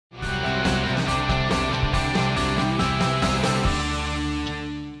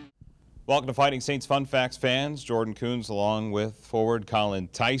Welcome to Fighting Saints Fun Facts fans. Jordan Coons along with forward Colin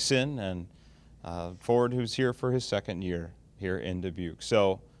Theisen, and forward who's here for his second year here in Dubuque.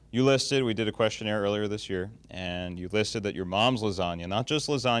 So you listed, we did a questionnaire earlier this year, and you listed that your mom's lasagna, not just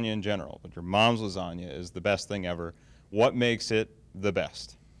lasagna in general, but your mom's lasagna is the best thing ever. What makes it the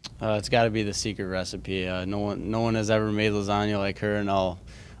best? It's got to be the secret recipe. No one has ever made lasagna like her, and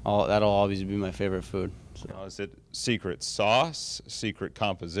that'll always be my favorite food. So. Is it secret sauce, secret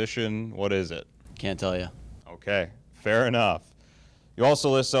composition? What is it? Can't tell you. Okay, fair enough. You also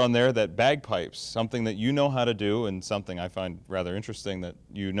list on there that bagpipes, something that you know how to do, and something I find rather interesting that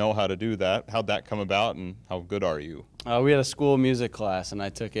you know how to do that. How'd that come about, and how good are you? We had a school music class, and I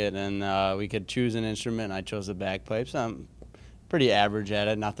took it, and we could choose an instrument, and I chose the bagpipes. I'm pretty average at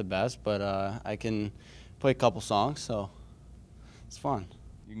it, not the best, but I can play a couple songs, so it's fun.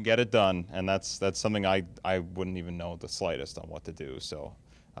 You can get it done, and that's something I wouldn't even know the slightest on what to do, so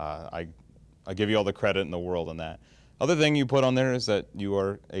I give you all the credit in the world on that. Other thing you put on there is that you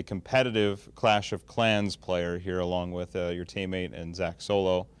are a competitive Clash of Clans player here along with your teammate and Zach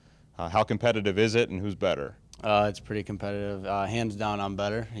Solo. How competitive is it, and who's better? It's pretty competitive. Hands down, I'm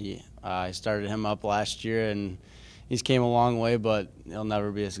better. I started him up last year, and he's came a long way, but he'll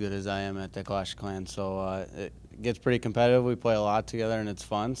never be as good as I am at the Clash of Clans. So it gets pretty competitive. We play a lot together, and it's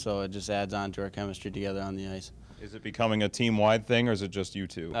fun, so it just adds on to our chemistry together on the ice. Is it becoming a team-wide thing, or is it just you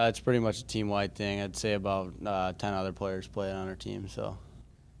two? It's pretty much a team-wide thing. I'd say about 10 other players play on our team. So.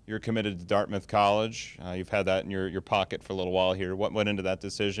 You're committed to Dartmouth College. You've had that in your pocket for a little while here. What went into that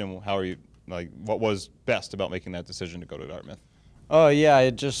decision? How are you? What was best about making that decision to go to Dartmouth? Oh yeah,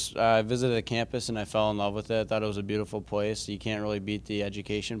 I visited the campus and I fell in love with it. I thought it was a beautiful place. You can't really beat the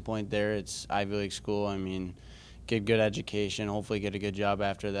education point there. It's Ivy League school. I mean, get good education, hopefully get a good job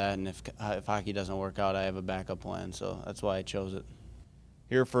after that, and if hockey doesn't work out, I have a backup plan, so that's why I chose it.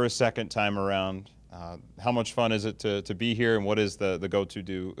 Here for a second time around, how much fun is it to be here, and what is the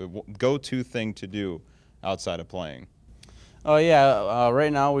go-to thing to do outside of playing? Oh yeah,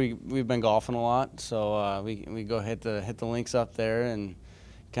 right now we've been golfing a lot, so we go hit the links up there and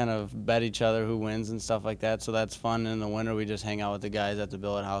kind of bet each other who wins and stuff like that, so that's fun. In the winter we just hang out with the guys at the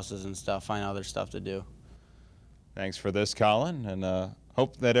billet houses and stuff, find other stuff to do. Thanks for this, Colin, and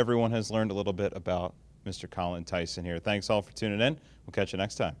hope that everyone has learned a little bit about Mr. Colin Theisen here. Thanks all for tuning in. We'll catch you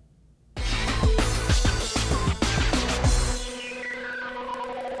next time.